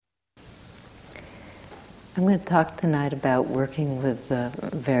I'm going to talk tonight about working with the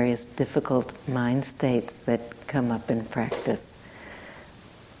various difficult mind states that come up in practice.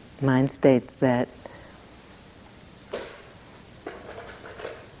 Mind states that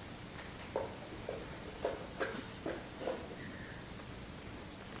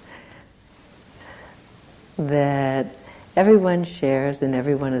everyone shares and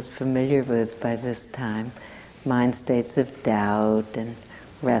everyone is familiar with by this time. Mind states of doubt and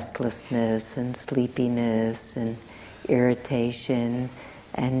restlessness and sleepiness and irritation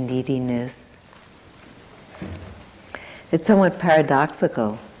and neediness. It's somewhat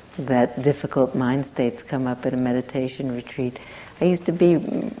paradoxical that difficult mind states come up at a meditation retreat. I used to be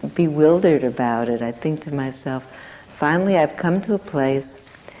bewildered about it. I think to myself, finally I've come to a place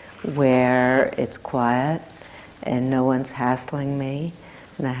where it's quiet and no one's hassling me,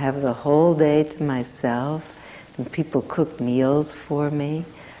 and I have the whole day to myself, and people cook meals for me,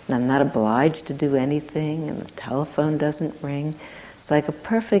 and I'm not obliged to do anything, and the telephone doesn't ring. It's like a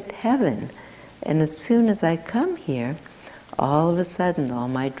perfect heaven. And as soon as I come here, all of a sudden, all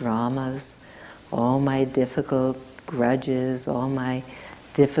my dramas, all my difficult grudges, all my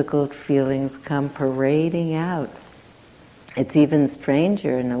difficult feelings come parading out. It's even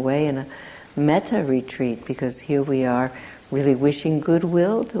stranger in a way in a Metta retreat, because here we are really wishing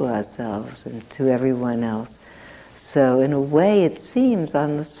goodwill to ourselves and to everyone else. So in a way it seems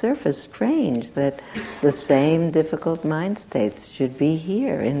on the surface strange that the same difficult mind states should be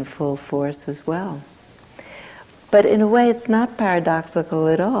here in full force as well. But in a way it's not paradoxical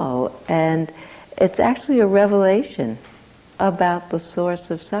at all, and it's actually a revelation about the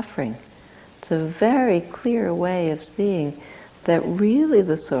source of suffering. It's a very clear way of seeing that really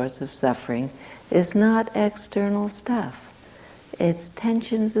the source of suffering is not external stuff. It's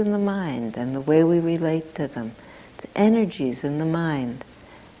tensions in the mind and the way we relate to them. It's energies in the mind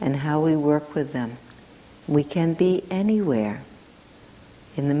and how we work with them. We can be anywhere.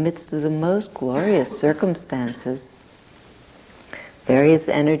 In the midst of the most glorious circumstances, various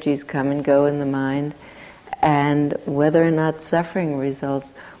energies come and go in the mind, and whether or not suffering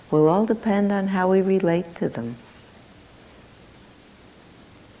results will all depend on how we relate to them.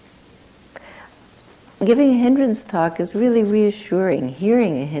 Giving a hindrance talk is really reassuring.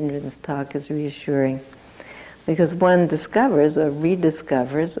 Hearing a hindrance talk is reassuring, because one discovers or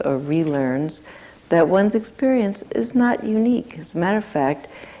rediscovers or relearns that one's experience is not unique. As a matter of fact,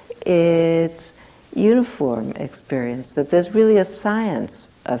 it's uniform experience, that there's really a science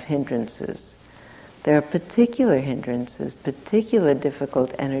of hindrances. There are particular hindrances, particular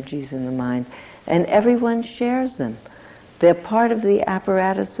difficult energies in the mind, and everyone shares them. They're part of the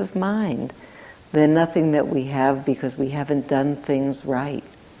apparatus of mind. They're nothing that we have because we haven't done things right.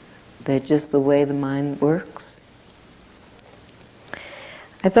 They're just the way the mind works.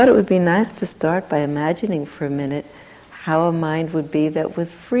 I thought it would be nice to start by imagining for a minute how a mind would be that was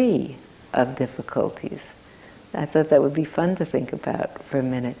free of difficulties. I thought that would be fun to think about for a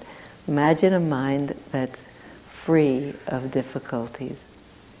minute. Imagine a mind that's free of difficulties.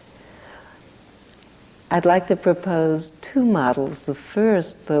 I'd like to propose two models. The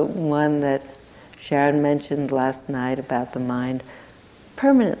first, the one that Sharon mentioned last night about the mind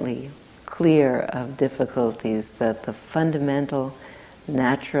permanently clear of difficulties, that the fundamental,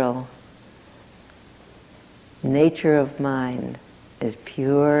 natural nature of mind is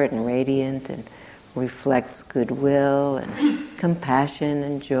pure and radiant and reflects goodwill and compassion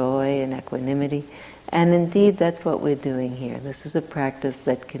and joy and equanimity. And indeed, that's what we're doing here. This is a practice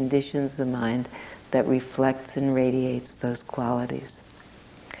that conditions the mind, that reflects and radiates those qualities.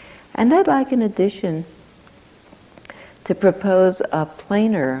 And I'd like, in addition, to propose a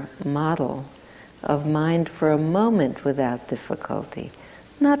plainer model of mind for a moment without difficulty,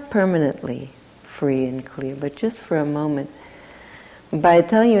 not permanently free and clear, but just for a moment, by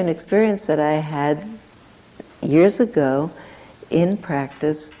telling you an experience that I had years ago in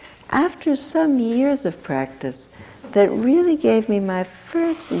practice, after some years of practice, that really gave me my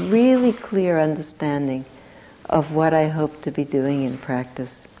first really clear understanding of what I hope to be doing in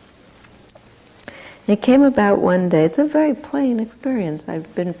practice. It came about one day. It's a very plain experience.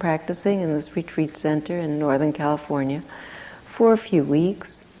 I've been practicing in this retreat center in Northern California for a few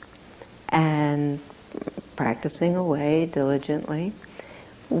weeks and practicing away diligently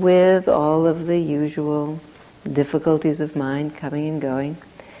with all of the usual difficulties of mind coming and going.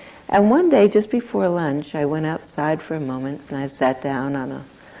 And one day, just before lunch, I went outside for a moment and I sat down on a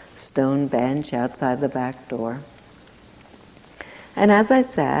stone bench outside the back door. And as I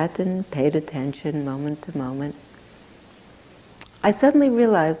sat and paid attention moment to moment, I suddenly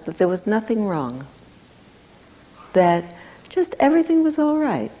realized that there was nothing wrong, that just everything was all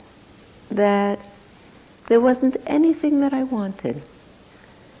right, that There wasn't anything that I wanted.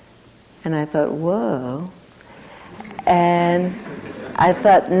 And I thought, whoa. And I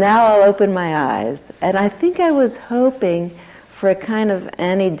thought, now I'll open my eyes. And I think I was hoping for a kind of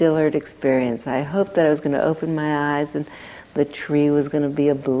Annie Dillard experience. I hoped that I was going to open my eyes and the tree was going to be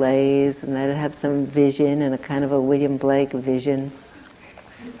ablaze and that it had some vision and a kind of a William Blake vision.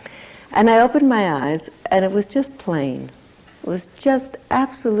 And I opened my eyes and it was just plain. It was just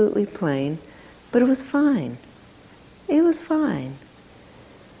absolutely plain, but it was fine. It was fine.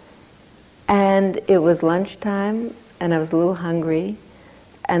 And it was lunchtime and I was a little hungry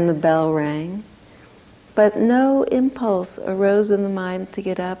and the bell rang, but no impulse arose in the mind to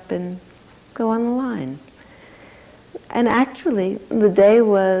get up and go on the line. And actually, the day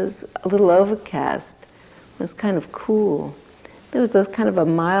was a little overcast. It was kind of cool. There was a kind of a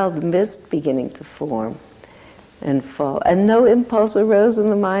mild mist beginning to form and fall. And no impulse arose in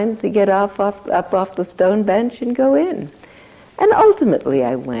the mind to get up off the stone bench and go in. And ultimately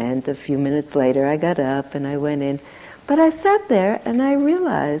I went. A few minutes later I got up and I went in. But I sat there and I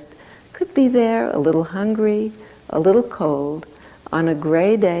realized I could be there a little hungry, a little cold, on a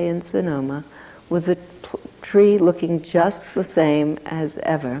gray day in Sonoma with the tree looking just the same as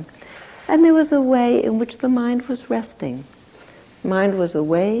ever. And there was a way in which the mind was resting. Mind was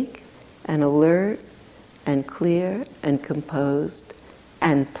awake and alert and clear and composed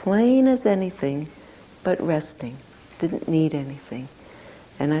and plain as anything, but resting. Didn't need anything.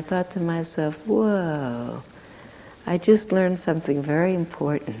 And I thought to myself, whoa, I just learned something very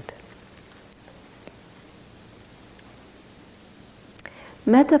important.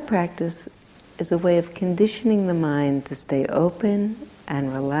 Metta practice is a way of conditioning the mind to stay open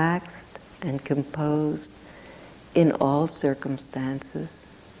and relaxed and composed in all circumstances.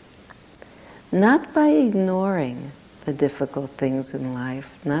 Not by ignoring the difficult things in life,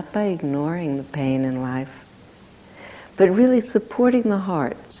 not by ignoring the pain in life, but really supporting the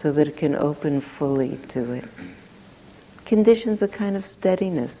heart so that it can open fully to it. Conditions a kind of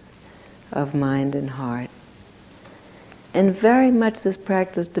steadiness of mind and heart. And very much this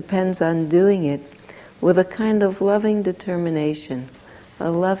practice depends on doing it with a kind of loving determination, a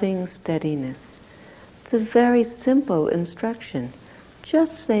loving steadiness. It's a very simple instruction.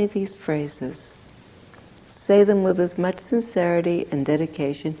 Just say these phrases. Say them with as much sincerity and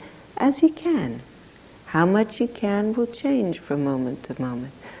dedication as you can. How much you can will change from moment to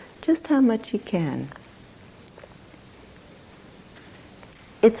moment. Just how much you can.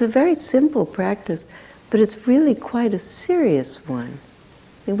 It's a very simple practice, but it's really quite a serious one.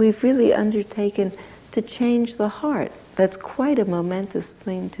 And we've really undertaken to change the heart. That's quite a momentous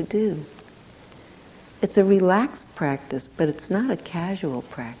thing to do. It's a relaxed practice, but it's not a casual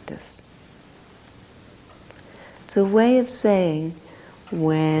practice. It's a way of saying,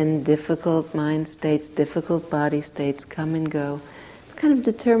 when difficult mind states, difficult body states come and go, it's kind of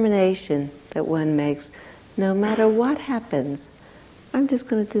determination that one makes. No matter what happens, I'm just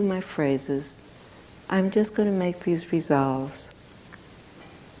going to do my phrases. I'm just going to make these resolves.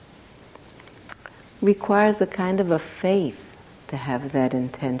 Requires a kind of a faith to have that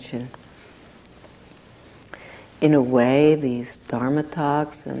intention. In a way, these Dharma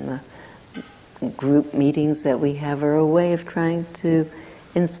talks and the group meetings that we have are a way of trying to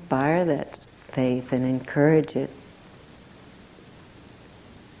inspire that faith and encourage it.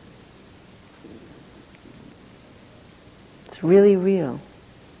 It's really real.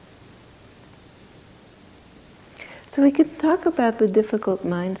 So we could talk about the difficult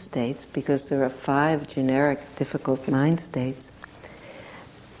mind states, because there are 5 generic difficult mind states.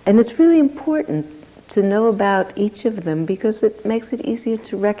 And it's really important to know about each of them because it makes it easier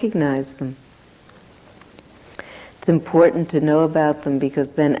to recognize them. It's important to know about them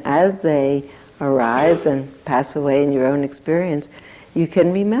because then as they arise and pass away in your own experience, you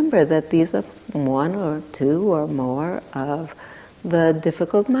can remember that these are 1 or 2 or more of the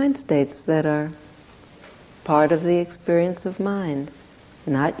difficult mind states that are part of the experience of mind,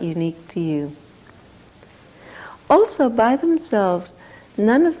 not unique to you. Also, by themselves,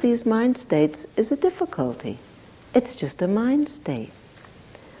 none of these mind states is a difficulty. It's just a mind state.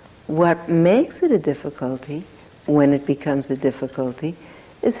 What makes it a difficulty, when it becomes a difficulty,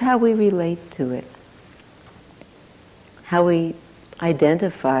 is how we relate to it. How we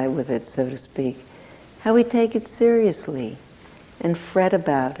identify with it, so to speak. How we take it seriously and fret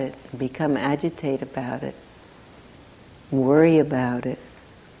about it, and become agitated about it, worry about it.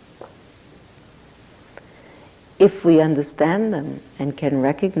 If we understand them and can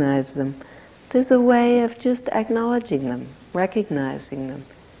recognize them, there's a way of just acknowledging them, recognizing them,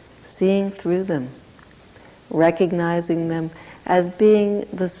 seeing through them, recognizing them as being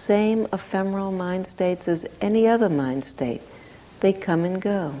the same ephemeral mind states as any other mind state. They come and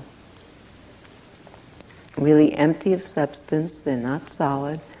go. Really empty of substance, they're not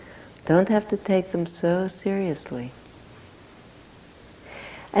solid. Don't have to take them so seriously.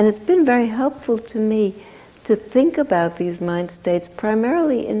 And it's been very helpful to me to think about these mind states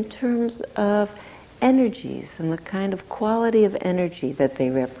primarily in terms of energies and the kind of quality of energy that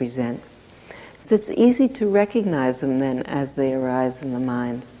they represent. So it's easy to recognize them then as they arise in the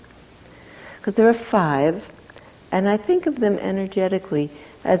mind. Because there are 5, and I think of them energetically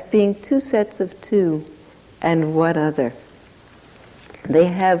as being 2 sets of 2 and one other. They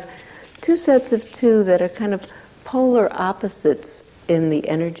have 2 sets of 2 that are kind of polar opposites in the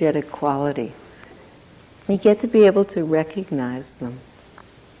energetic quality. You get to be able to recognize them.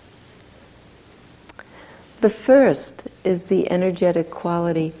 The first is the energetic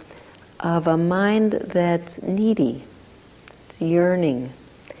quality of a mind that's needy, it's yearning,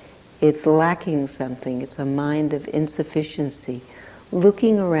 it's lacking something, it's a mind of insufficiency,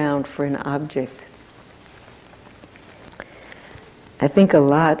 looking around for an object. I think a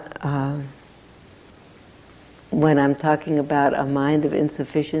lot when I'm talking about a mind of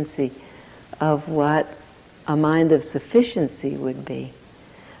insufficiency of what a mind of sufficiency would be.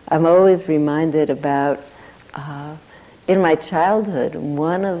 I'm always reminded about, in my childhood,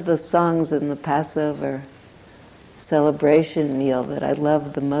 one of the songs in the Passover celebration meal that I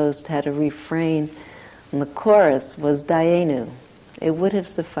loved the most had a refrain, and the chorus was Dayenu. It would have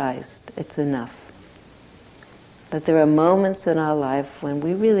sufficed. It's enough. But there are moments in our life when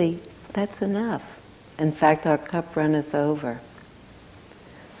we really, that's enough. In fact, our cup runneth over.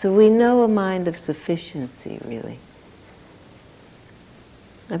 So we know a mind of sufficiency, really.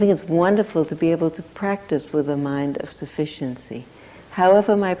 I think it's wonderful to be able to practice with a mind of sufficiency.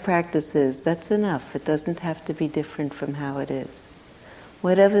 However my practice is, that's enough. It doesn't have to be different from how it is.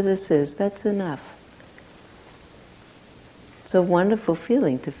 Whatever this is, that's enough. It's a wonderful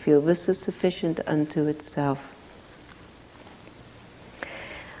feeling to feel this is sufficient unto itself.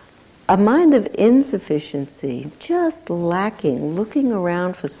 A mind of insufficiency, just lacking, looking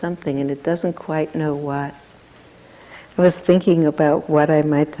around for something and it doesn't quite know what. I was thinking about what I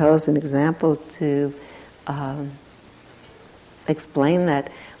might tell as an example to explain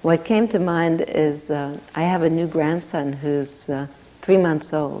that. What came to mind is I have a new grandson who's 3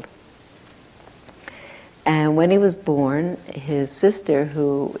 months old. And when he was born, his sister,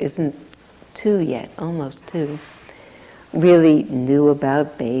 who isn't 2 yet, almost 2, really knew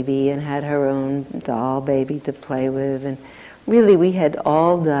about baby and had her own doll baby to play with. And really we had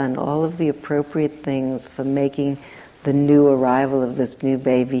all done all of the appropriate things for making the new arrival of this new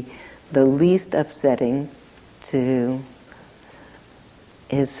baby the least upsetting to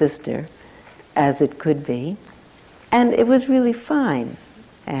his sister as it could be. And it was really fine.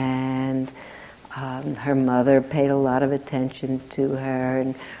 And her mother paid a lot of attention to her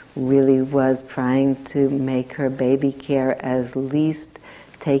and really was trying to make her baby care as least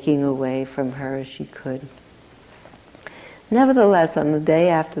taking away from her as she could. Nevertheless, on the day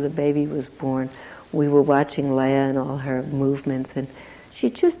after the baby was born, we were watching Leia and all her movements, and she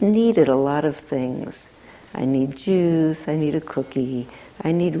just needed a lot of things. I need juice, I need a cookie,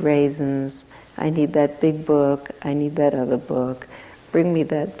 I need raisins, I need that big book, I need that other book, bring me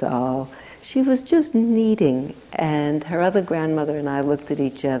that doll. She was just needing, and her other grandmother and I looked at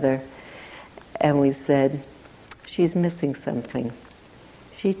each other and we said, she's missing something.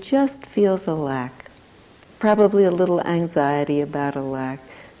 She just feels a lack, probably a little anxiety about a lack,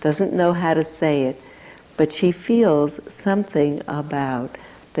 doesn't know how to say it, but she feels something about,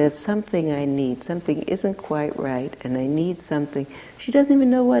 there's something I need, something isn't quite right, and I need something. She doesn't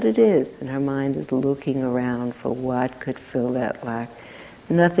even know what it is, and her mind is looking around for what could fill that lack.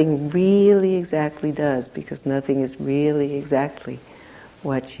 Nothing really exactly does, because nothing is really exactly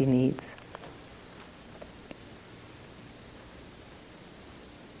what she needs.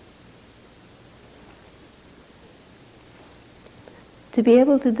 To be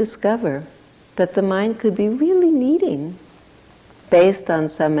able to discover that the mind could be really needing based on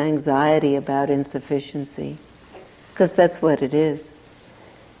some anxiety about insufficiency, because that's what it is.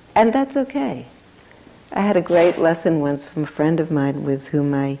 And that's okay. I had a great lesson once from a friend of mine with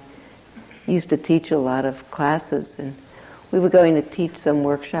whom I used to teach a lot of classes, and we were going to teach some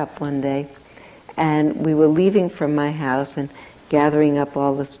workshop one day, and we were leaving from my house and gathering up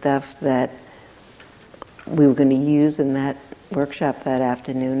all the stuff that we were going to use in that workshop that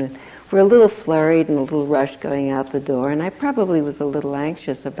afternoon, and we're a little flurried and a little rushed going out the door, and I probably was a little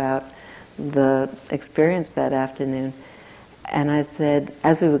anxious about the experience that afternoon. And I said,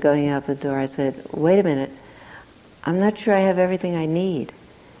 as we were going out the door, I said, wait a minute, I'm not sure I have everything I need.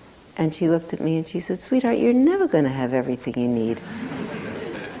 And she looked at me and she said, sweetheart, you're never going to have everything you need.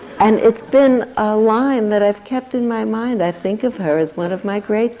 And it's been a line that I've kept in my mind. I think of her as one of my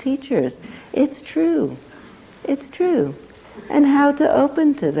great teachers. It's true. It's true. And how to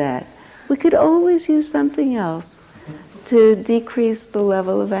open to that. We could always use something else to decrease the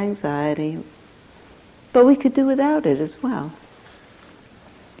level of anxiety, but we could do without it as well.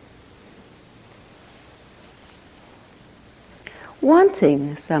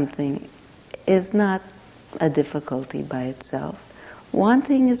 Wanting something is not a difficulty by itself.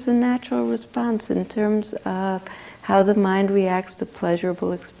 Wanting is a natural response in terms of how the mind reacts to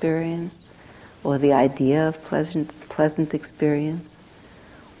pleasurable experience or the idea of pleasant experience.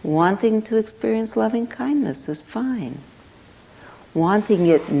 Wanting to experience loving kindness is fine. Wanting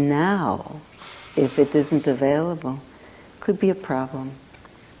it now, if it isn't available, could be a problem.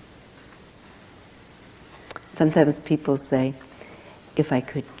 Sometimes people say, if I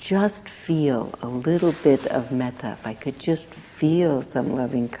could just feel a little bit of metta, if I could just feel some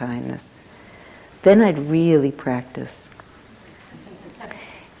loving kindness, then I'd really practice.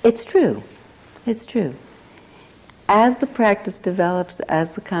 It's true. It's true. As the practice develops,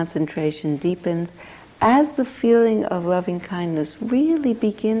 as the concentration deepens, as the feeling of loving kindness really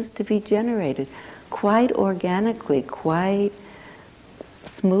begins to be generated quite organically, quite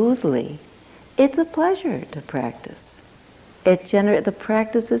smoothly, it's a pleasure to practice. The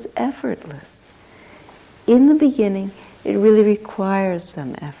practice is effortless. In the beginning, it really requires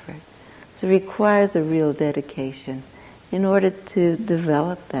some effort. So it requires a real dedication in order to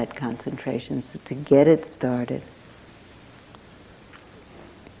develop that concentration, so to get it started.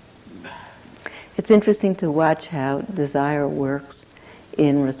 It's interesting to watch how desire works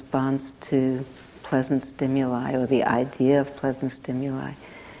in response to pleasant stimuli or the idea of pleasant stimuli.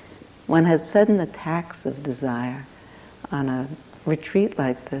 One has sudden attacks of desire on a retreat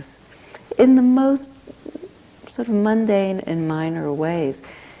like this in the most sort of mundane and minor ways.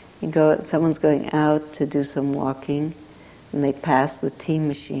 Someone's going out to do some walking and they pass the tea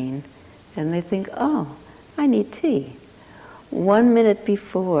machine and they think, oh, I need tea. 1 minute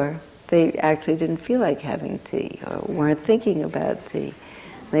before, they actually didn't feel like having tea or weren't thinking about tea.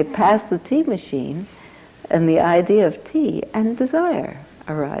 They pass the tea machine and the idea of tea and desire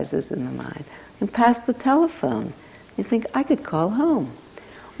arises in the mind. And pass the telephone. You think, I could call home.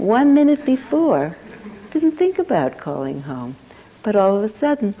 1 minute before, didn't think about calling home. But all of a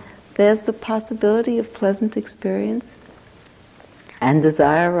sudden, there's the possibility of pleasant experience, and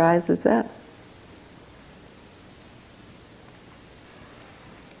desire rises up.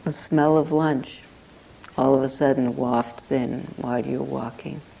 The smell of lunch all of a sudden wafts in while you're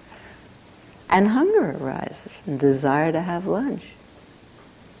walking. And hunger arises, and desire to have lunch.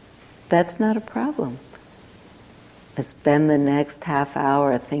 That's not a problem. I spend the next half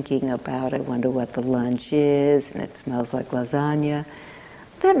hour thinking about, I wonder what the lunch is, and it smells like lasagna.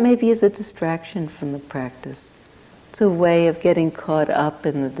 That maybe is a distraction from the practice. It's a way of getting caught up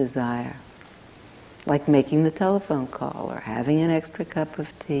in the desire, like making the telephone call or having an extra cup of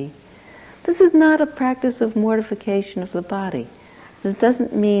tea. This is not a practice of mortification of the body. This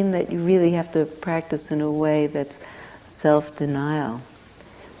doesn't mean that you really have to practice in a way that's self-denial.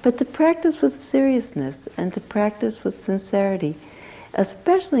 But to practice with seriousness and to practice with sincerity,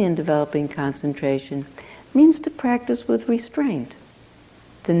 especially in developing concentration, means to practice with restraint.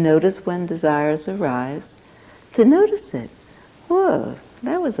 To notice when desires arise, to notice it. Whoa,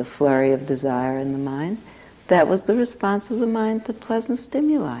 that was a flurry of desire in the mind. That was the response of the mind to pleasant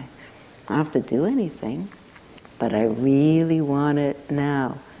stimuli. I don't have to do anything, but I really want it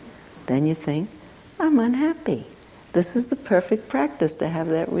now. Then you think, I'm unhappy. This is the perfect practice to have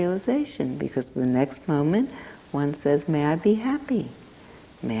that realization, because the next moment one says, may I be happy,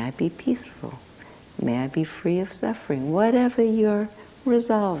 may I be peaceful, may I be free of suffering, whatever your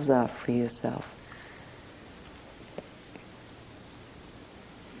resolves are for yourself.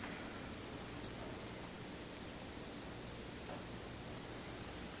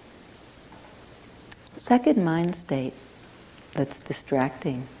 Second mind state that's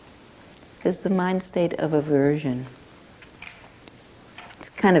distracting is the mind state of aversion. It's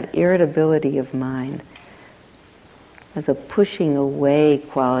kind of irritability of mind. As a pushing away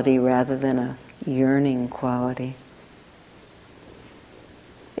quality rather than a yearning quality.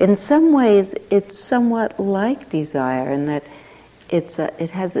 In some ways, it's somewhat like desire in that it's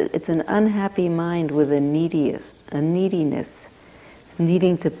an unhappy mind with a neediness. It's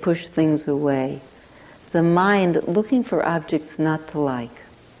needing to push things away. It's a mind looking for objects not to like.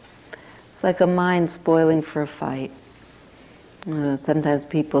 It's like a mind spoiling for a fight. Sometimes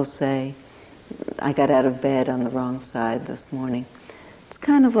people say, I got out of bed on the wrong side this morning. It's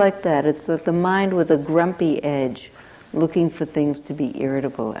kind of like that. It's that the mind with a grumpy edge, looking for things to be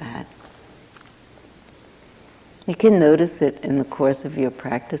irritable at. You can notice it in the course of your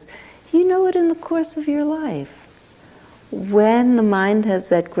practice. You know it in the course of your life. When the mind has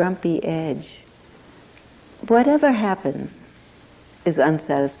that grumpy edge, whatever happens is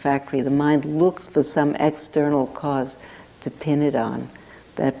unsatisfactory. The mind looks for some external cause to pin it on.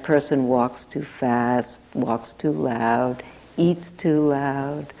 That person walks too fast, walks too loud, eats too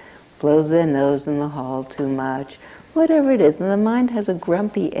loud, blows their nose in the hall too much, whatever it is. And the mind has a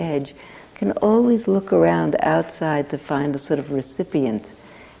grumpy edge, can always look around outside to find a sort of recipient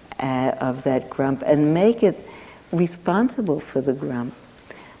of that grump and make it responsible for the grump.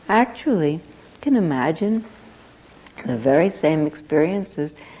 Actually, you can imagine the very same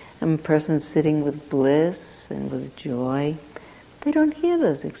experiences. A person sitting with bliss and with joy, they don't hear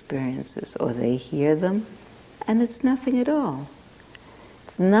those experiences, or they hear them and it's nothing at all.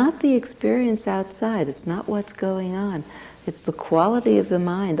 It's not the experience outside, it's not what's going on. It's the quality of the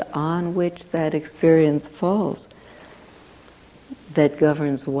mind on which that experience falls that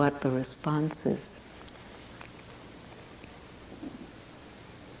governs what the response is.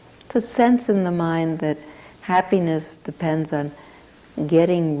 It's a sense in the mind that happiness depends on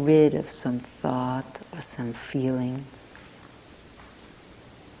getting rid of some thought or some feeling.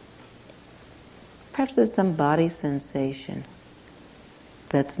 Perhaps there's some body sensation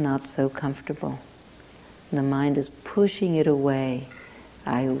that's not so comfortable. And the mind is pushing it away.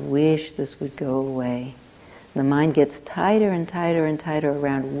 I wish this would go away. And the mind gets tighter and tighter and tighter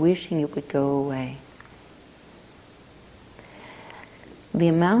around wishing it would go away. The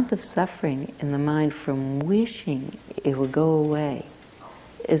amount of suffering in the mind from wishing it would go away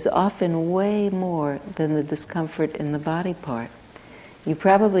is often way more than the discomfort in the body part. You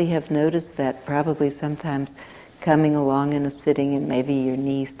probably have noticed that probably sometimes coming along in a sitting and maybe your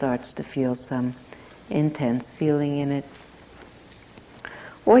knee starts to feel some intense feeling in it,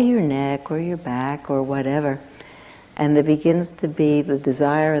 or your neck or your back or whatever, and there begins to be the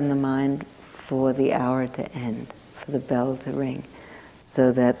desire in the mind for the hour to end, for the bell to ring,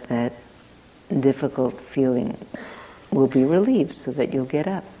 so that that difficult feeling will be relieved, so that you'll get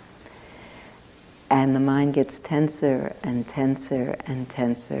up. And the mind gets tenser and tenser and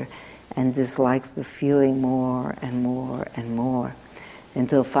tenser and dislikes the feeling more and more and more,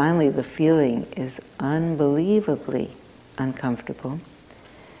 until finally the feeling is unbelievably uncomfortable.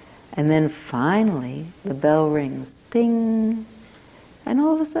 And then finally the bell rings, ding, and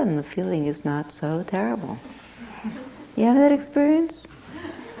all of a sudden the feeling is not so terrible. You have that experience?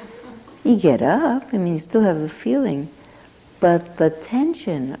 You get up, you still have the feeling, but the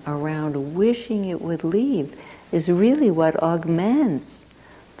tension around wishing it would leave is really what augments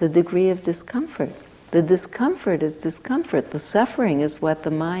the degree of discomfort. The discomfort is discomfort. The suffering is what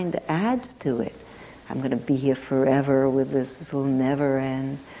the mind adds to it. I'm going to be here forever with this. This will never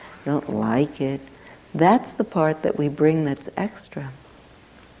end. I don't like it. That's the part that we bring that's extra.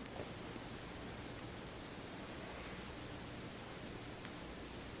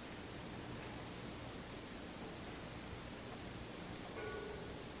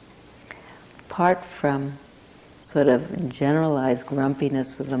 Apart from sort of generalized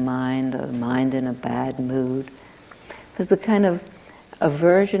grumpiness of the mind, or the mind in a bad mood, there's a kind of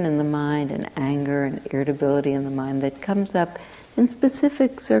aversion in the mind and anger and irritability in the mind that comes up in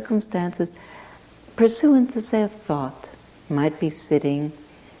specific circumstances pursuant to, say, a thought. You might be sitting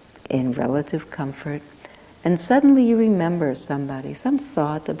in relative comfort and suddenly you remember somebody, some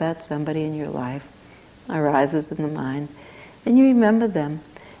thought about somebody in your life arises in the mind, and you remember them,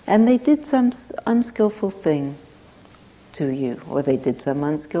 and they did some unskillful thing to you, or they did some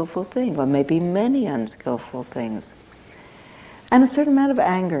unskillful thing, or maybe many unskillful things. And a certain amount of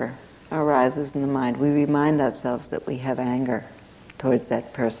anger arises in the mind. We remind ourselves that we have anger towards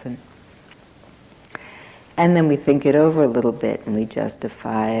that person. And then we think it over a little bit, and we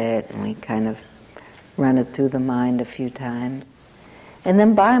justify it, and we kind of run it through the mind a few times. And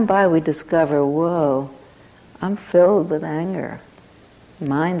then by and by we discover, whoa, I'm filled with anger.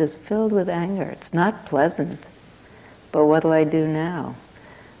 Mind is filled with anger. It's not pleasant. But what'll I do now?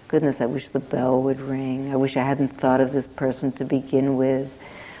 Goodness, I wish the bell would ring. I wish I hadn't thought of this person to begin with.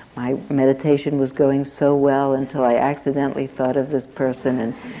 My meditation was going so well until I accidentally thought of this person,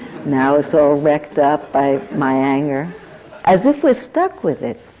 and now it's all wrecked up by my anger. As if we're stuck with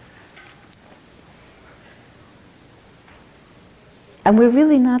it. And we're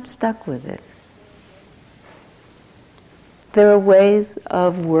really not stuck with it. There are ways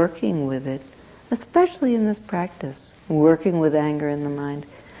of working with it, especially in this practice, working with anger in the mind,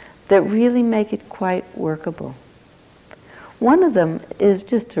 that really make it quite workable. One of them is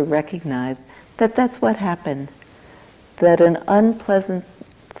just to recognize that that's what happened, that an unpleasant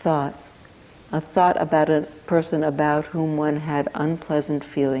thought, a thought about a person about whom one had unpleasant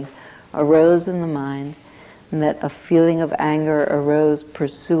feeling, arose in the mind, and that a feeling of anger arose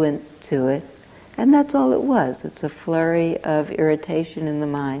pursuant to it. And that's all it was. It's a flurry of irritation in the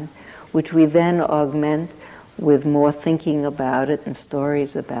mind, which we then augment with more thinking about it and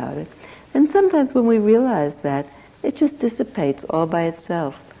stories about it. And sometimes when we realize that, it just dissipates all by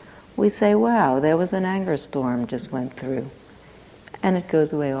itself. We say, wow, there was an anger storm just went through. And it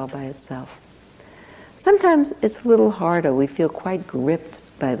goes away all by itself. Sometimes it's a little harder. We feel quite gripped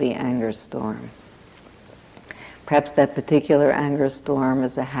by the anger storm. Perhaps that particular anger storm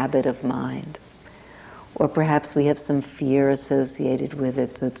is a habit of mind. Or perhaps we have some fear associated with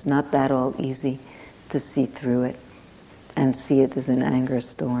it, so it's not that all easy to see through it and see it as an anger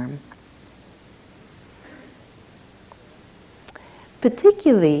storm.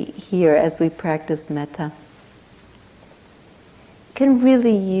 Particularly here, as we practice metta, can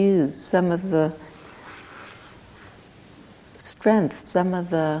really use some of the strength, some of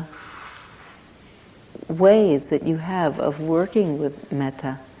the ways that you have of working with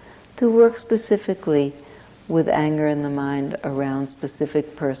metta to work specifically with anger in the mind around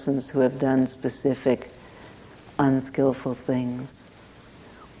specific persons who have done specific unskillful things.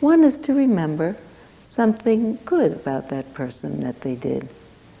 One is to remember something good about that person that they did.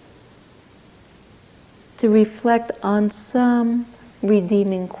 To reflect on some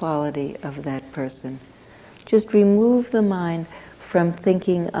redeeming quality of that person. Just remove the mind from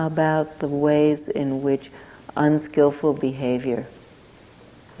thinking about the ways in which unskillful behavior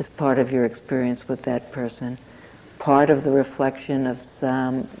is part of your experience with that person, part of the reflection of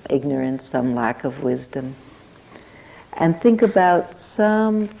some ignorance, some lack of wisdom. And think about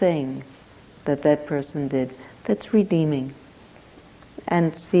something that that person did that's redeeming,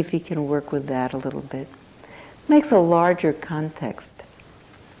 and see if you can work with that a little bit. Makes a larger context,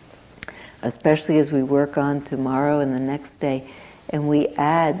 especially as we work on tomorrow and the next day, and we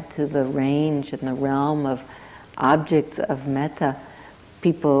add to the range and the realm of objects of metta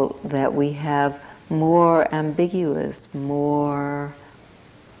people that we have more ambiguous, more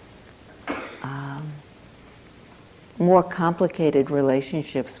complicated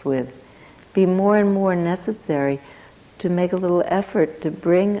relationships with. Be more and more necessary to make a little effort to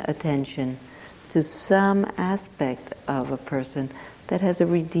bring attention to some aspect of a person that has a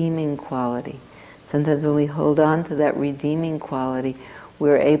redeeming quality. Sometimes when we hold on to that redeeming quality,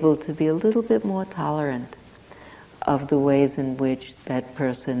 we're able to be a little bit more tolerant of the ways in which that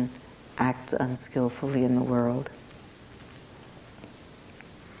person acts unskillfully in the world.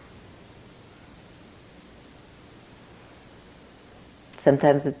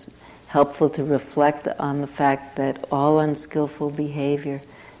 Sometimes it's helpful to reflect on the fact that all unskillful behavior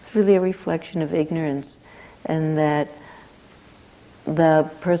is really a reflection of ignorance, and that the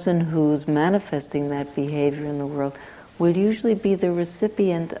person who's manifesting that behavior in the world will usually be the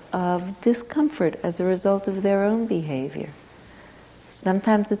recipient of discomfort as a result of their own behavior.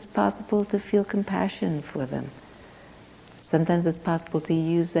 Sometimes it's possible to feel compassion for them. Sometimes it's possible to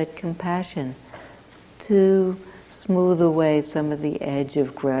use that compassion to smooth away some of the edge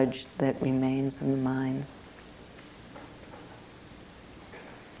of grudge that remains in the mind.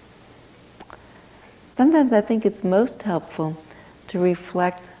 Sometimes I think it's most helpful to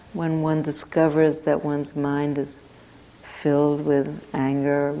reflect when one discovers that one's mind is filled with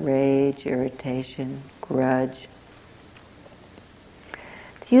anger, rage, irritation, grudge.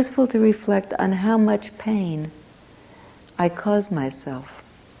 It's useful to reflect on how much pain I cause myself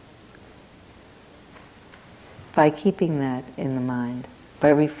by keeping that in the mind, by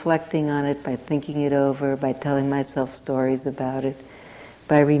reflecting on it, by thinking it over, by telling myself stories about it,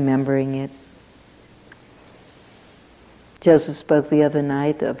 by remembering it. Joseph spoke the other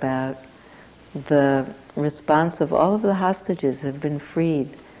night about the response of all of the hostages have been freed,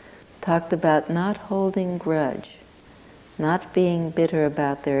 talked about not holding grudge, not being bitter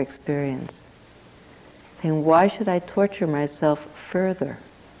about their experience, saying, why should I torture myself further?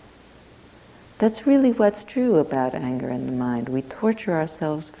 That's really what's true about anger in the mind. We torture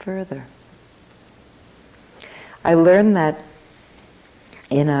ourselves further. I learned that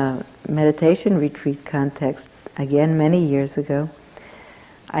in a meditation retreat context, again many years ago.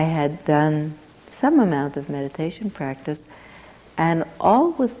 I had done some amount of meditation practice, and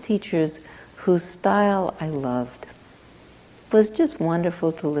all with teachers whose style I loved. It was just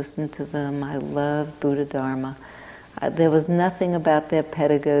wonderful to listen to them. I loved Buddha Dharma. There was nothing about their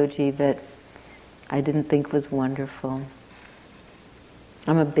pedagogy that I didn't think was wonderful.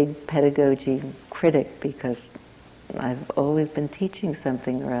 I'm a big pedagogy critic because I've always been teaching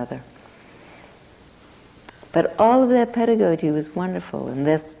something or other. But all of their pedagogy was wonderful, and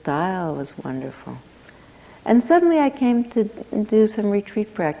their style was wonderful. And suddenly I came to do some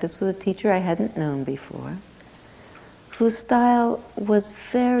retreat practice with a teacher I hadn't known before, whose style was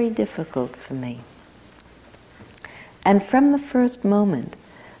very difficult for me. And from the first moment,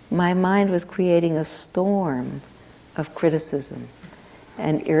 my mind was creating a storm of criticism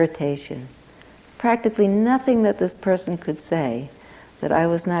and irritation. Practically nothing that this person could say that I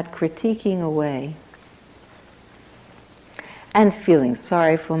was not critiquing away and feeling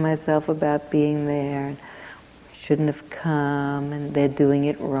sorry for myself about being there, and shouldn't have come, and they're doing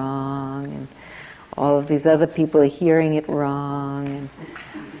it wrong, and all of these other people are hearing it wrong. And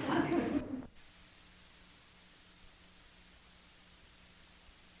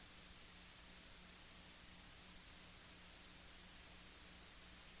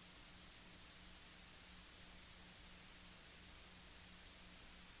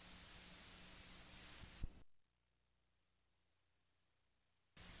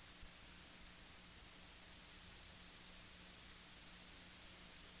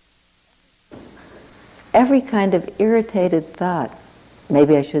every kind of irritated thought,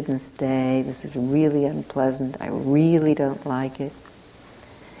 maybe I shouldn't stay, this is really unpleasant, I really don't like it.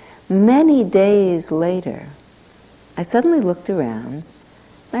 Many days later, I suddenly looked around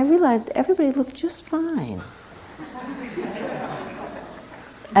and I realized everybody looked just fine.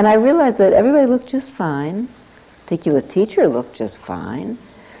 And I realized that everybody looked just fine, particular teacher looked just fine,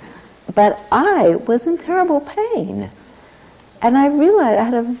 but I was in terrible pain. And I realized I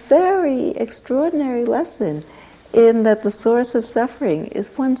had a very extraordinary lesson in that the source of suffering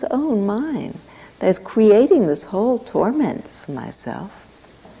is one's own mind that is creating this whole torment for myself.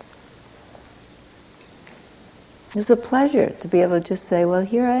 It was a pleasure to be able to just say, well,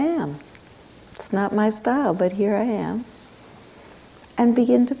 here I am. It's not my style, but here I am. And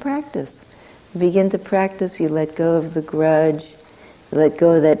begin to practice. Begin to practice, you let go of the grudge, you let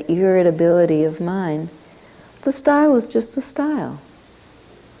go of that irritability of mind. The style is just the style.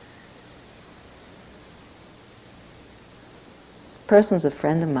 Person's a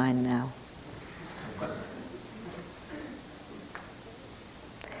friend of mine now.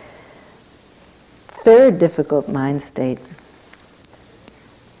 Third difficult mind state.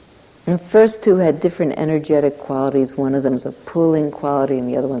 The first two had different energetic qualities. One of them is a pulling quality and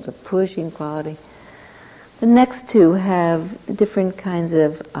the other one's a pushing quality. The next two have different kinds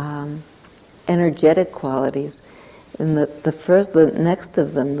of energetic qualities. And the next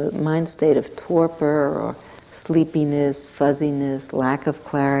of them, the mind state of torpor or sleepiness, fuzziness, lack of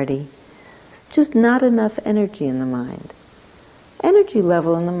clarity. It's just not enough energy in the mind. Energy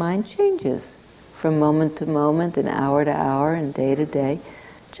level in the mind changes from moment to moment and hour to hour and day to day,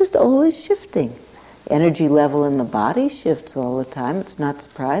 just always shifting. Energy level in the body shifts all the time. It's not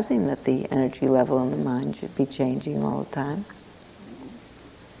surprising that the energy level in the mind should be changing all the time.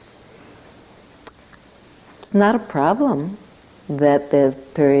 It's not a problem that there's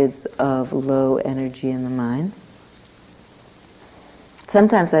periods of low energy in the mind.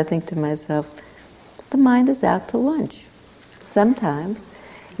 Sometimes I think to myself, the mind is out to lunch. Sometimes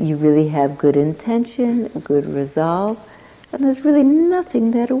you really have good intention, good resolve, and there's really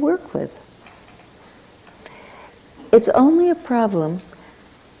nothing there to work with. It's only a problem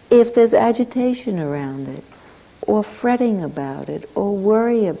if there's agitation around it, or fretting about it, or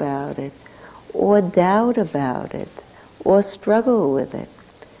worry about it, or doubt about it, or struggle with it.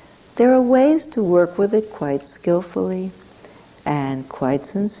 There are ways to work with it quite skillfully and quite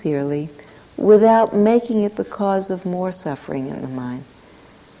sincerely without making it the cause of more suffering in the mind.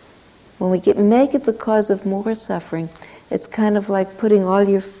 When we make it the cause of more suffering, it's kind of like putting all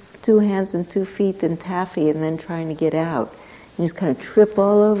your 2 hands and 2 feet in taffy and then trying to get out. You just kind of trip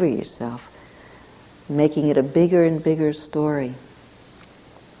all over yourself, making it a bigger and bigger story.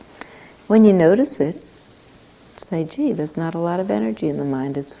 When you notice it, say, gee, there's not a lot of energy in the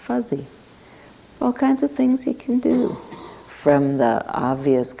mind, it's fuzzy. All kinds of things you can do, from the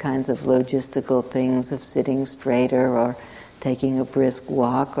obvious kinds of logistical things of sitting straighter or taking a brisk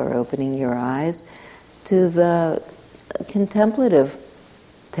walk or opening your eyes, to the contemplative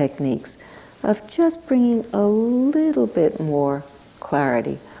techniques of just bringing a little bit more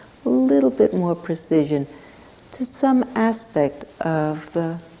clarity, a little bit more precision to some aspect of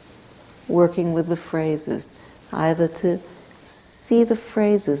the working with the phrases, either to see the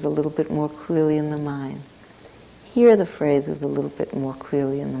phrases a little bit more clearly in the mind, hear the phrases a little bit more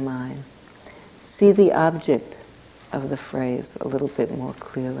clearly in the mind, see the object of the phrase a little bit more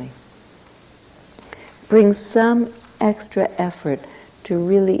clearly. Bring some extra effort to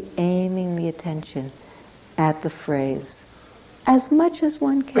really aiming the attention at the phrase as much as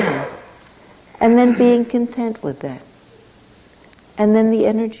one can, and then being content with that. And then the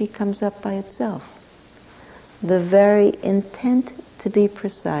energy comes up by itself. The very intent to be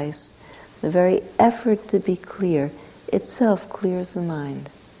precise, the very effort to be clear, itself clears the mind.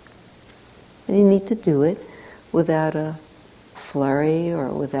 And you need to do it without a flurry or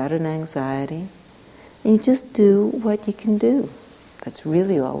without an anxiety. And you just do what you can do. That's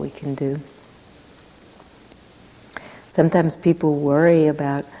really all we can do. Sometimes people worry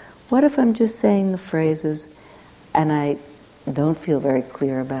about, what if I'm just saying the phrases and I don't feel very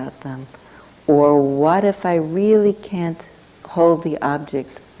clear about them? Or what if I really can't hold the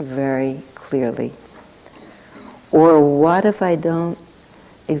object very clearly? Or what if I don't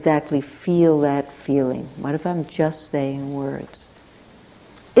exactly feel that feeling? What if I'm just saying words?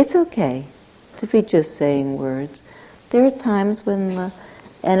 It's okay to be just saying words. There are times when the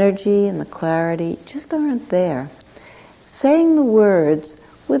energy and the clarity just aren't there. Saying the words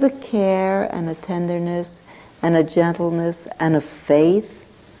with a care and a tenderness and a gentleness and a faith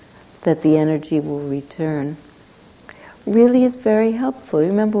that the energy will return really is very helpful.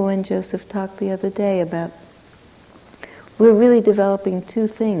 Remember when Joseph talked the other day about we're really developing two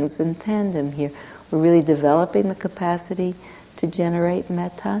things in tandem here. We're really developing the capacity to generate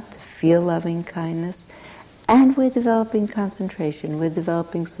metta, to feel loving kindness, and we're developing concentration, we're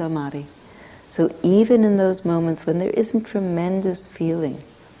developing samadhi. So even in those moments when there isn't tremendous feeling,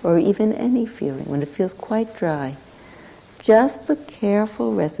 or even any feeling, when it feels quite dry, just the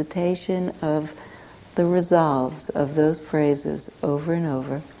careful recitation of the resolves of those phrases over and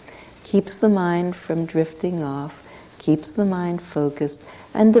over keeps the mind from drifting off, keeps the mind focused,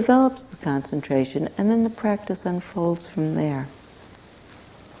 and develops the concentration, and then the practice unfolds from there.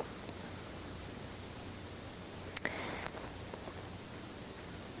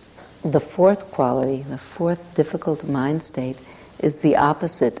 The fourth quality, the fourth difficult mind state, is the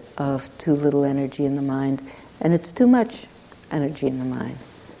opposite of too little energy in the mind, and it's too much energy in the mind.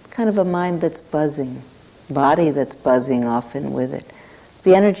 Kind of a mind that's buzzing, body that's buzzing often with it. It's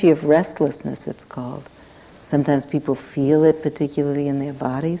the energy of restlessness, it's called. Sometimes people feel it particularly in their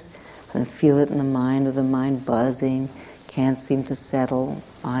bodies, and feel it in the mind, or the mind buzzing, can't seem to settle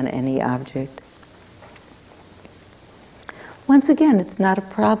on any object. Once again, it's not a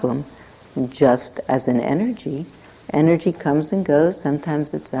problem, just as an energy. Energy comes and goes,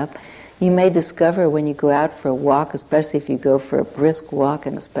 sometimes it's up. You may discover when you go out for a walk, especially if you go for a brisk walk,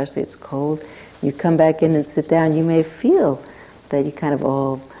 and especially it's cold, you come back in and sit down, you may feel that you kind of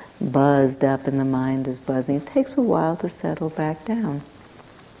all buzzed up and the mind is buzzing. It takes a while to settle back down.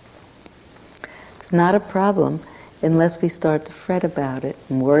 It's not a problem unless we start to fret about it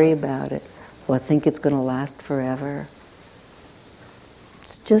and worry about it, or think it's going to last forever.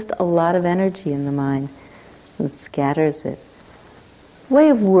 It's just a lot of energy in the mind and scatters it. The way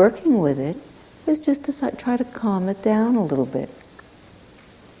of working with it is just to try to calm it down a little bit.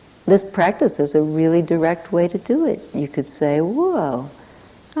 This practice is a really direct way to do it. You could say, whoa,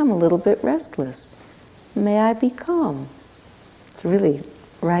 I'm a little bit restless. May I be calm? It's really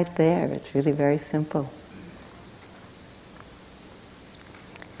right there. It's really very simple.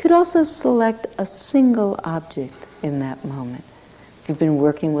 You could also select a single object in that moment. If you've been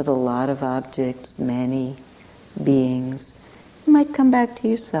working with a lot of objects, many beings, you might come back to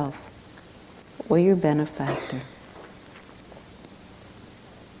yourself or your benefactor.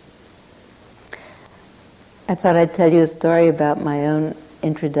 I thought I'd tell you a story about my own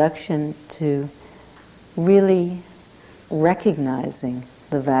introduction to really recognizing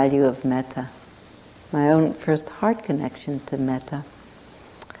the value of metta. My own first heart connection to metta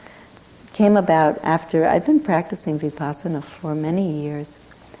came about after I'd been practicing vipassana for many years.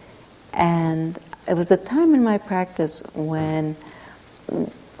 And it was a time in my practice when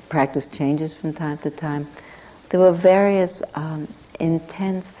practice changes from time to time. There were various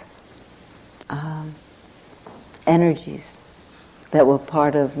intense energies that were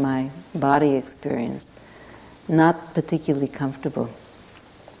part of my body experience, not particularly comfortable.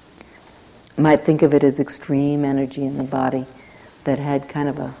 You might think of it as extreme energy in the body that had kind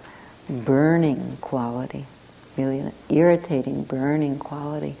of a burning quality, really an irritating, burning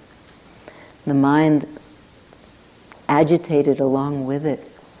quality. The mind agitated along with it.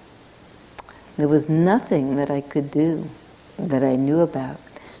 There was nothing that I could do that I knew about.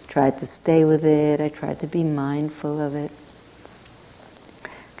 Tried to stay with it, I tried to be mindful of it.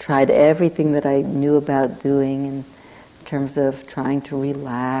 Tried everything that I knew about doing in terms of trying to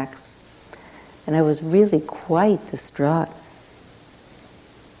relax. And I was really quite distraught.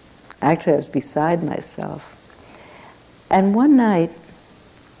 Actually, I was beside myself. And one night,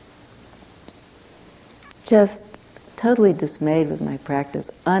 just totally dismayed with my practice,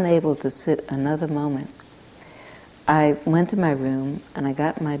 unable to sit another moment. I went to my room and I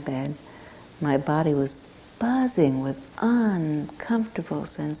got in my bed. My body was buzzing with uncomfortable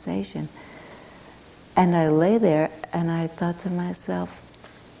sensation. And I lay there and I thought to myself,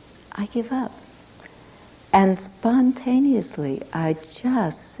 I give up. And spontaneously I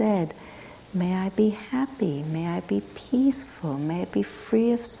just said, may I be happy, may I be peaceful, may I be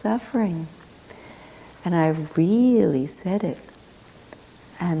free of suffering. And I really said it.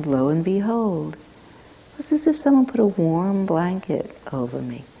 And lo and behold, it was as if someone put a warm blanket over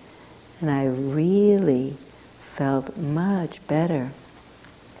me. And I really felt much better.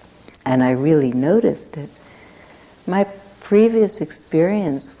 And I really noticed it. My previous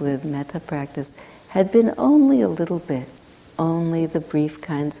experience with metta practice had been only a little bit, only the brief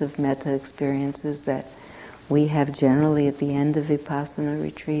kinds of metta experiences that we have generally at the end of Vipassana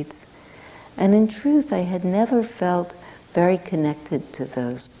retreats. And in truth, I had never felt very connected to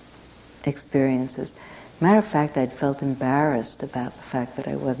those experiences. Matter of fact, I'd felt embarrassed about the fact that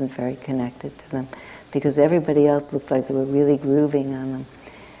I wasn't very connected to them because everybody else looked like they were really grooving on them.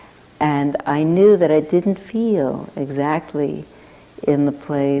 And I knew that I didn't feel exactly in the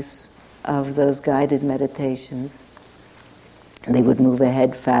place of those guided meditations. They would move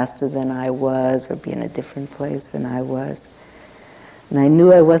ahead faster than I was or be in a different place than I was. And I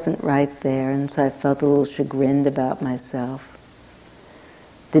knew I wasn't right there, and so I felt a little chagrined about myself.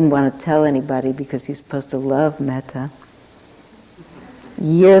 Didn't want to tell anybody because you're supposed to love metta.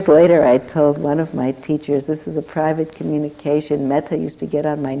 Years later, I told one of my teachers, this is a private communication, metta used to get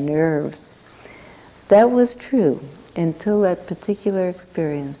on my nerves. That was true until that particular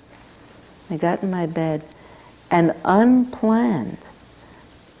experience. I got in my bed and unplanned,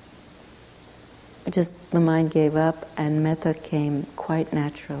 just the mind gave up and metta came quite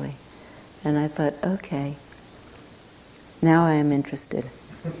naturally. And I thought, okay, now I am interested.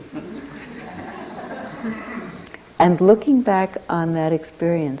 And looking back on that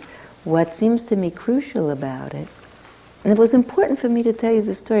experience, what seems to me crucial about it, and it was important for me to tell you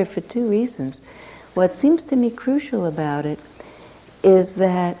this story for two reasons. What seems to me crucial about it is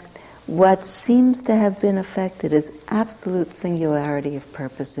that what seems to have been affected is absolute singularity of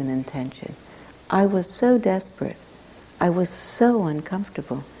purpose and intention. I was so desperate, I was so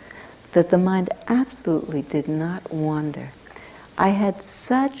uncomfortable, that the mind absolutely did not wander. I had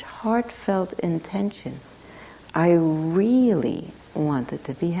such heartfelt intention. I really wanted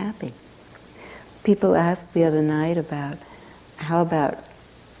to be happy. People asked the other night about how about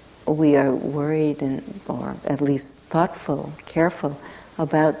we are worried or at least thoughtful, careful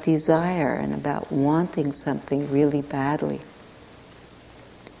about desire and about wanting something really badly.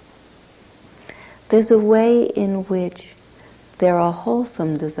 There's a way in which there are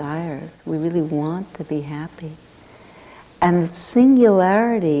wholesome desires. We really want to be happy. And the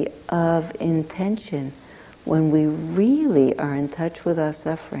singularity of intention, when we really are in touch with our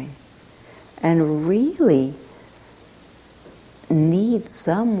suffering and really need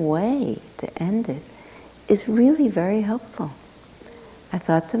some way to end it, is really very helpful. I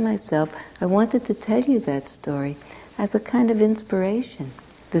thought to myself, I wanted to tell you that story as a kind of inspiration.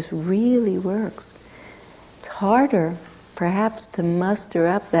 This really works. It's harder, perhaps, to muster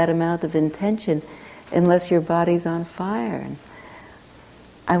up that amount of intention unless your body's on fire. And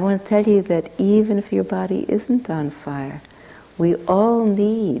I want to tell you that even if your body isn't on fire, we all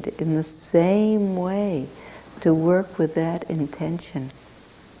need, in the same way, to work with that intention.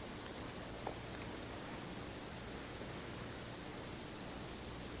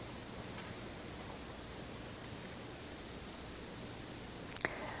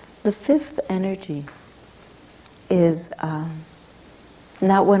 The fifth energy is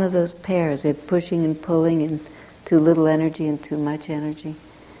not one of those pairs. We're pushing and pulling and too little energy and too much energy.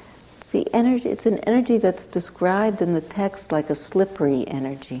 It's an energy that's described in the text like a slippery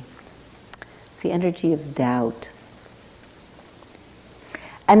energy. It's the energy of doubt.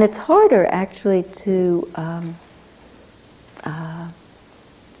 And it's harder actually to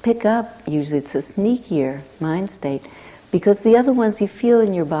pick up, usually it's a sneakier mind state, because the other ones you feel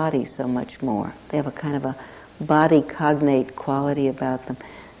in your body so much more. They have a kind of a body cognate quality about them.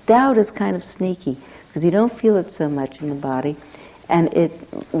 Doubt is kind of sneaky because you don't feel it so much in the body, and it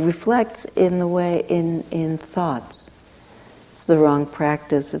reflects in the way in thoughts. It's the wrong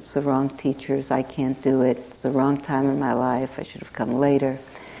practice, it's the wrong teachers, I can't do it, it's the wrong time in my life, I should have come later,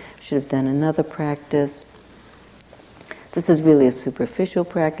 I should have done another practice. This is really a superficial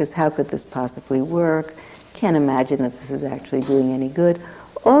practice, how could this possibly work? Can't imagine that this is actually doing any good.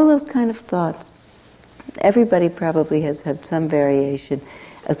 All those kind of thoughts. Everybody probably has had some variation,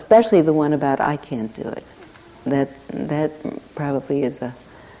 especially the one about I can't do it. That probably is a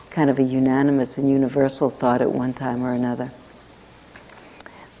kind of a unanimous and universal thought at one time or another.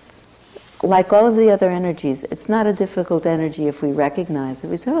 Like all of the other energies, it's not a difficult energy if we recognize it.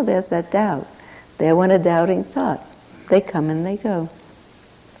 We say, oh, there's that doubt. There went a doubting thought. They come and they go.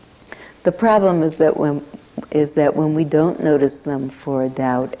 The problem is that when we don't notice them for a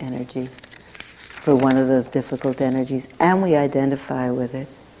doubt energy, for one of those difficult energies, and we identify with it,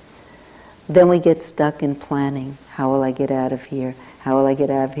 then we get stuck in planning. How will I get out of here? How will I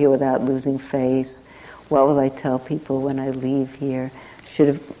get out of here without losing face? What will I tell people when I leave here?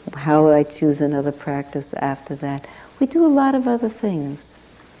 How will I choose another practice after that? We do a lot of other things.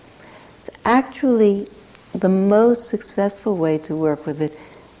 It's actually the most successful way to work with it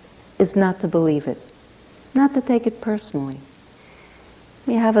is not to believe it, not to take it personally.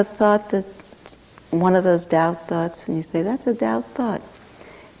 You have a thought that's one of those doubt thoughts, and you say, that's a doubt thought.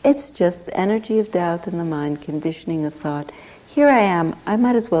 It's just the energy of doubt in the mind conditioning a thought. Here I am, I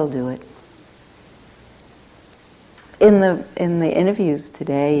might as well do it. In the interviews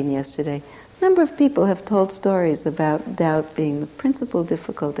today and yesterday, a number of people have told stories about doubt being the principal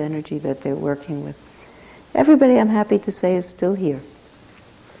difficult energy that they're working with. Everybody, I'm happy to say, is still here.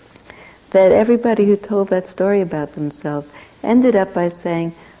 That everybody who told that story about themselves ended up by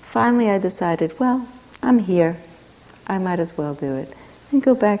saying, finally I decided, well, I'm here, I might as well do it. And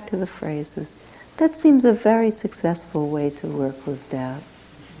go back to the phrases. That seems a very successful way to work with doubt.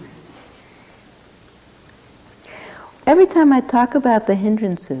 Every time I talk about the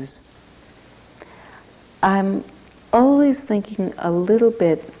hindrances, I'm always thinking a little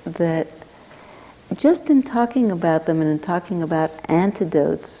bit that just in talking about them and in talking about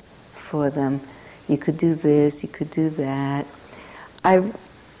antidotes for them, you could do this, you could do that, I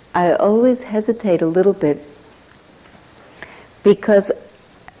always hesitate a little bit because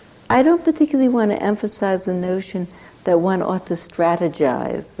I don't particularly want to emphasize the notion that one ought to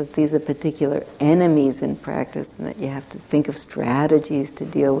strategize, that these are particular enemies in practice and that you have to think of strategies to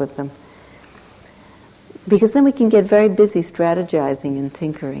deal with them. Because then we can get very busy strategizing and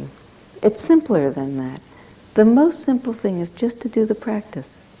tinkering. It's simpler than that. The most simple thing is just to do the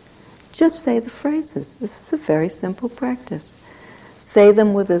practice. Just say the phrases. This is a very simple practice. Say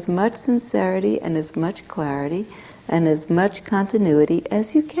them with as much sincerity and as much clarity and as much continuity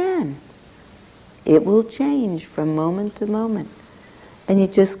as you can. It will change from moment to moment. And you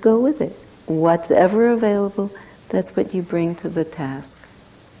just go with it. What's ever available, that's what you bring to the task.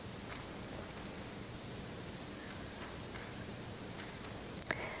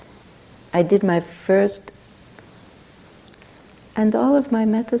 I did my first and all of my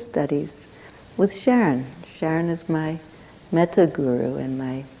Metta studies with Sharon. Sharon is my Metta guru and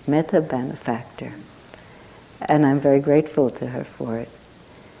my Metta benefactor. And I'm very grateful to her for it.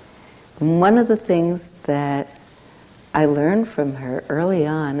 One of the things that I learned from her early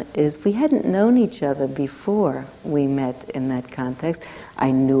on is we hadn't known each other before we met in that context.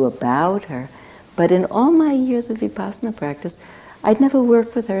 I knew about her, but in all my years of Vipassana practice, I'd never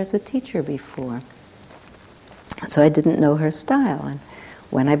worked with her as a teacher before. So I didn't know her style. And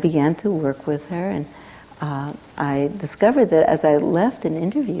when I began to work with her, and I discovered that as I left an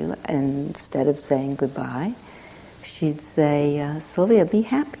interview, instead of saying goodbye, she'd say, Sylvia, be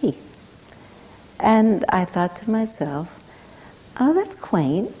happy. And I thought to myself, oh, that's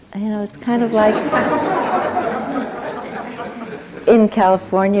quaint. You know, it's kind of like in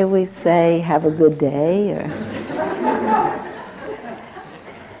California we say, have a good day.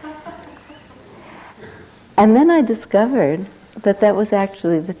 And then I discovered that that was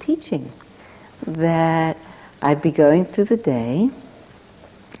actually the teaching, that I'd be going through the day,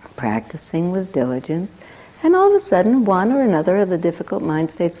 practicing with diligence, and all of a sudden one or another of the difficult mind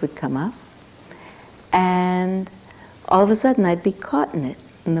states would come up, and all of a sudden I'd be caught in it,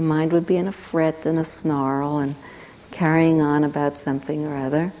 and the mind would be in a fret and a snarl and carrying on about something or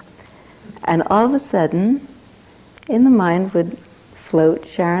other. And all of a sudden, in the mind would float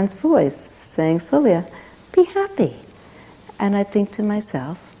Sharon's voice saying, Sylvia, be happy. And I think to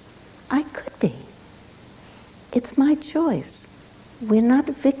myself, I could be. It's my choice. We're not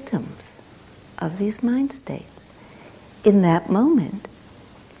victims of these mind states. In that moment,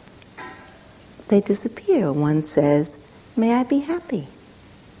 they disappear. One says, may I be happy.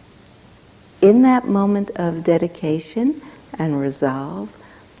 In that moment of dedication and resolve,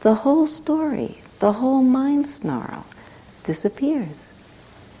 the whole story, the whole mind snarl disappears.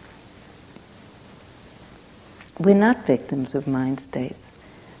 We're not victims of mind states.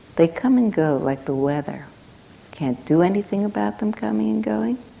 They come and go like the weather. Can't do anything about them coming and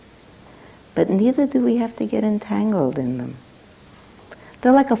going, but neither do we have to get entangled in them.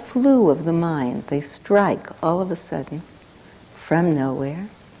 They're like a flu of the mind. They strike all of a sudden from nowhere.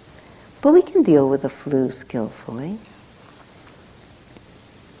 But we can deal with the flu skillfully.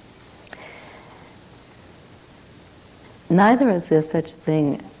 Neither is there such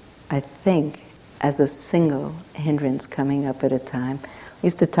thing, I think, as a single hindrance coming up at a time. We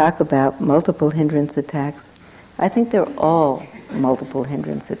used to talk about multiple hindrance attacks. I think they're all multiple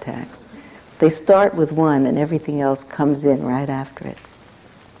hindrance attacks. They start with one and everything else comes in right after it.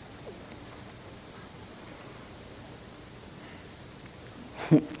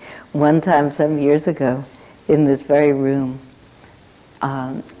 One time, some years ago, in this very room,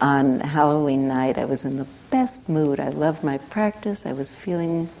 on Halloween night, I was in the best mood. I loved my practice. I was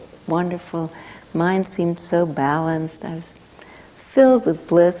feeling wonderful. Mind seemed so balanced. I was filled with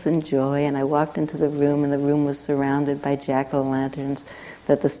bliss and joy, and I walked into the room, and the room was surrounded by jack-o'-lanterns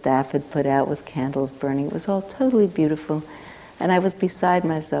that the staff had put out with candles burning. It was all totally beautiful, and I was beside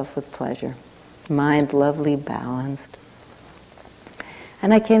myself with pleasure. Mind lovely, balanced.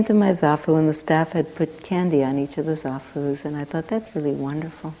 And I came to my zafu, and the staff had put candy on each of the zafus, and I thought, that's really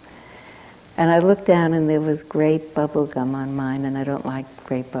wonderful. And I looked down, and there was grape bubble gum on mine, and I don't like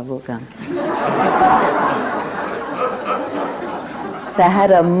grape bubble gum. So I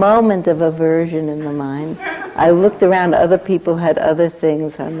had a moment of aversion in the mind. I looked around, other people had other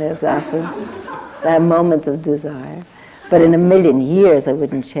things on their zafu. That moment of desire. But in a million years, I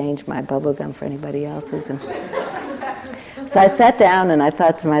wouldn't change my bubble gum for anybody else's. And so I sat down and I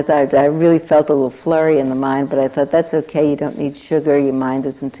thought to myself, I really felt a little flurry in the mind, but I thought, that's okay, you don't need sugar, your mind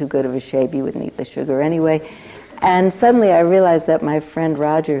isn't too good of a shape, you wouldn't eat the sugar anyway. And suddenly I realized that my friend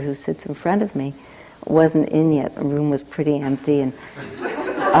Roger, who sits in front of me, wasn't in yet. The room was pretty empty, and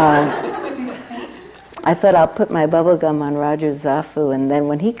I thought, I'll put my bubble gum on Roger's zafu, and then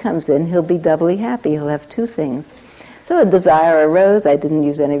when he comes in, he'll be doubly happy, he'll have two things. So a desire arose, I didn't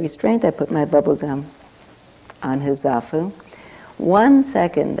use any restraint, I put my bubble gum on his zafu. 1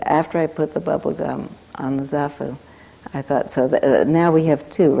 second after I put the bubble gum on the zafu, I thought, so now we have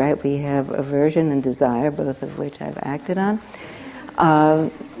two, right? We have aversion and desire, both of which I've acted on.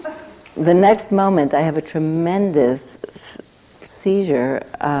 The next moment, I have a tremendous seizure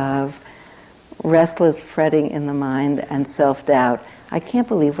of restless fretting in the mind and self-doubt. I can't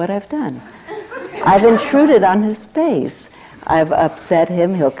believe what I've done. I've intruded on his space. I've upset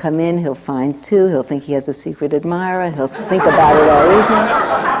him. He'll come in, he'll find two, he'll think he has a secret admirer, he'll think about it all evening.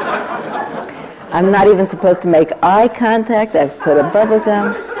 I'm not even supposed to make eye contact. I've put a bubble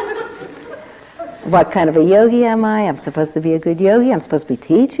gum. What kind of a yogi am I? I'm supposed to be a good yogi. I'm supposed to be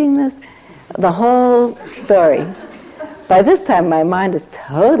teaching this. The whole story. By this time, my mind is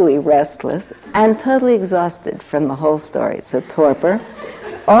totally restless and totally exhausted from the whole story. It's a torpor.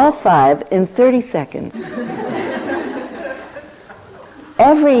 All five in 30 seconds.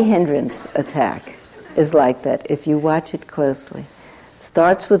 Every hindrance attack is like that if you watch it closely. It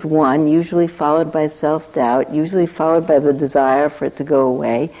starts with one, usually followed by self-doubt, usually followed by the desire for it to go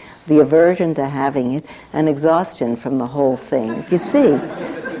away, the aversion to having it, and exhaustion from the whole thing. If you see,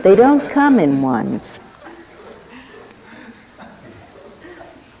 they don't come in ones.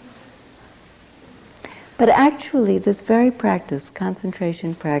 But actually, this very practice,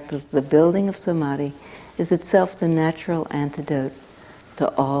 concentration practice, the building of samadhi, is itself the natural antidote to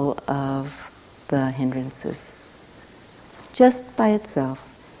all of the hindrances. Just by itself.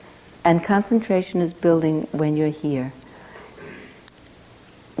 And concentration is building when you're here.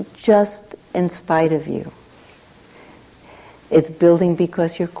 Just in spite of you. It's building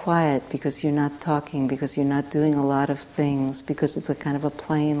because you're quiet, because you're not talking, because you're not doing a lot of things, because it's a kind of a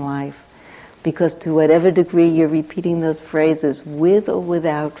plain life. Because to whatever degree you're repeating those phrases with or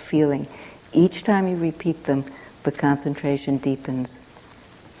without feeling, each time you repeat them, the concentration deepens.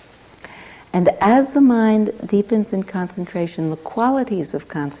 And as the mind deepens in concentration, the qualities of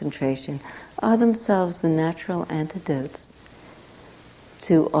concentration are themselves the natural antidotes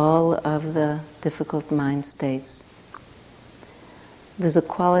to all of the difficult mind states. There's a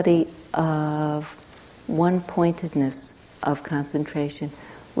quality of one-pointedness of concentration,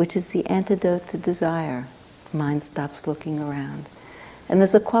 which is the antidote to desire. Mind stops looking around. And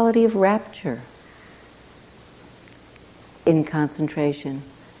there's a quality of rapture in concentration.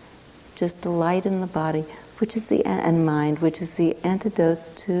 Just the light in the body, which is and mind, which is the antidote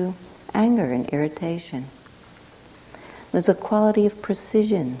to anger and irritation. There's a quality of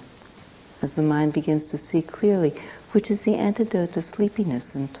precision as the mind begins to see clearly, which is the antidote to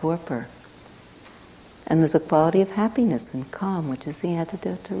sleepiness and torpor. And there's a quality of happiness and calm, which is the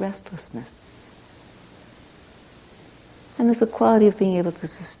antidote to restlessness. And there's a quality of being able to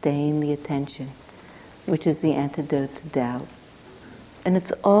sustain the attention, which is the antidote to doubt. And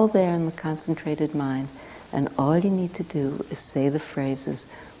it's all there in the concentrated mind. And all you need to do is say the phrases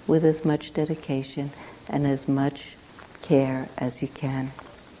with as much dedication and as much care as you can.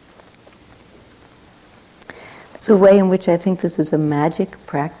 It's a way in which I think this is a magic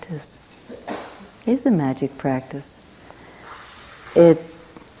practice. It is a magic practice. It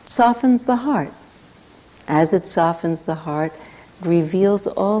softens the heart. As it softens the heart, it reveals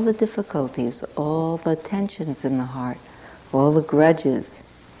all the difficulties, all the tensions in the heart, all the grudges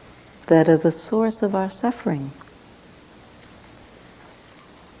that are the source of our suffering.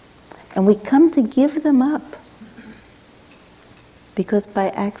 And we come to give them up, because by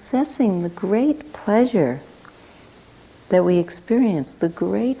accessing the great pleasure that we experience, the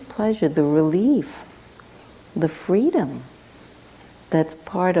great pleasure, the relief, the freedom that's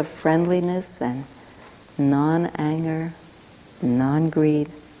part of friendliness and non-anger, non-greed,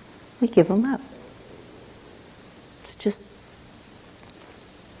 we give them up. It's just,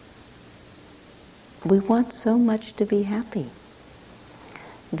 we want so much to be happy.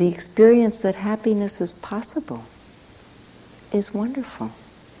 The experience that happiness is possible is wonderful.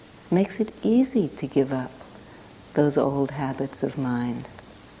 Makes it easy to give up those old habits of mind.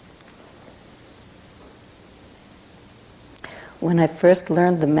 When I first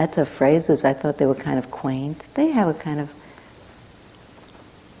learned the Metta phrases, I thought they were kind of quaint. They have a kind of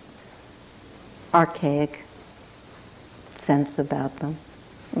archaic sense about them.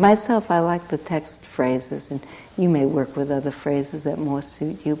 Myself, I like the text phrases, and you may work with other phrases that more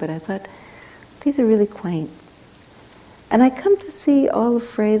suit you, but I thought, these are really quaint. And I come to see all the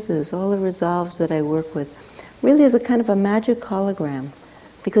phrases, all the resolves that I work with, really as a kind of a magic hologram,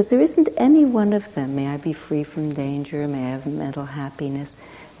 because there isn't any one of them. May I be free from danger, may I have mental happiness,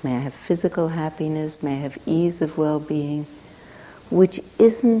 may I have physical happiness, may I have ease of well-being, which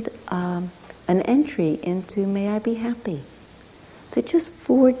isn't an entry into may I be happy. They're just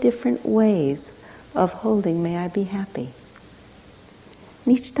 4 different ways of holding may I be happy.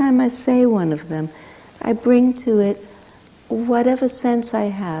 And each time I say one of them, I bring to it whatever sense I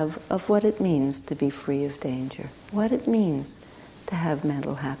have of what it means to be free of danger, what it means to have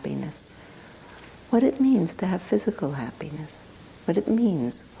mental happiness, what it means to have physical happiness, what it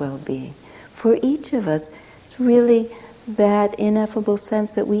means well-being. For each of us, it's really that ineffable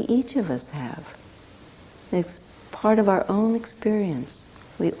sense that we each of us have. It's part of our own experience.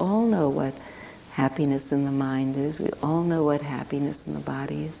 We all know what happiness in the mind is. We all know what happiness in the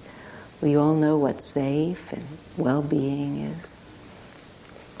body is. We all know what safe and well-being is.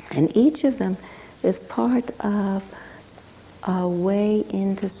 And each of them is part of a way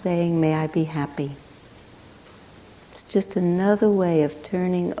into saying, may I be happy. It's just another way of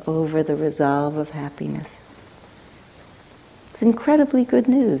turning over the resolve of happiness. It's incredibly good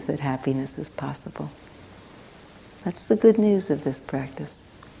news that happiness is possible. That's the good news of this practice.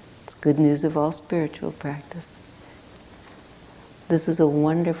 It's good news of all spiritual practice. This is a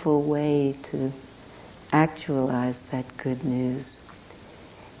wonderful way to actualize that good news.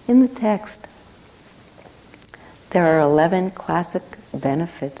 In the text, there are 11 classic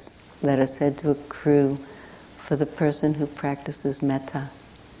benefits that are said to accrue for the person who practices metta.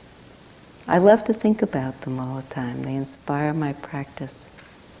 I love to think about them all the time. They inspire my practice.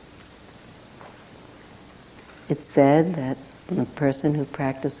 It's said that the person who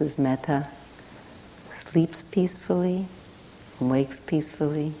practices metta sleeps peacefully, wakes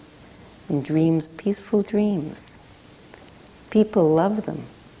peacefully, and dreams peaceful dreams. People love them.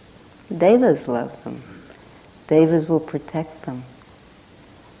 Devas love them. Devas will protect them.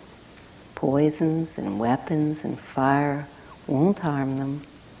 Poisons and weapons and fire won't harm them.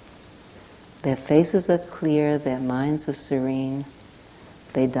 Their faces are clear, their minds are serene.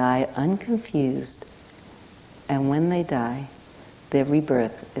 They die unconfused. And when they die, their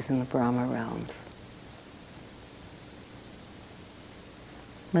rebirth is in the Brahma realms.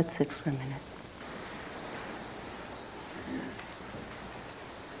 Let's sit for a minute.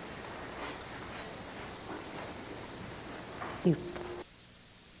 You.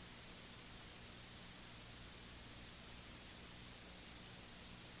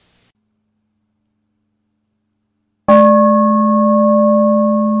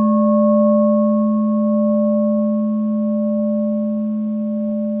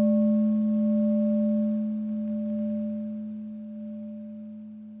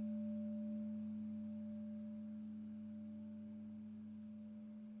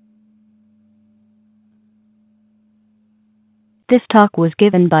 This talk was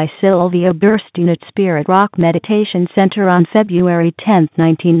given by Sylvia Boorstein at Spirit Rock Meditation Center on February 10,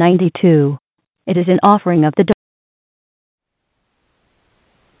 1992. It is an offering of the...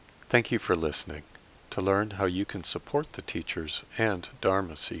 Thank you for listening. To learn how you can support the teachers and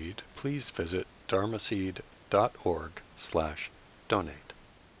Dharma Seed, please visit dharmaseed.org/donate.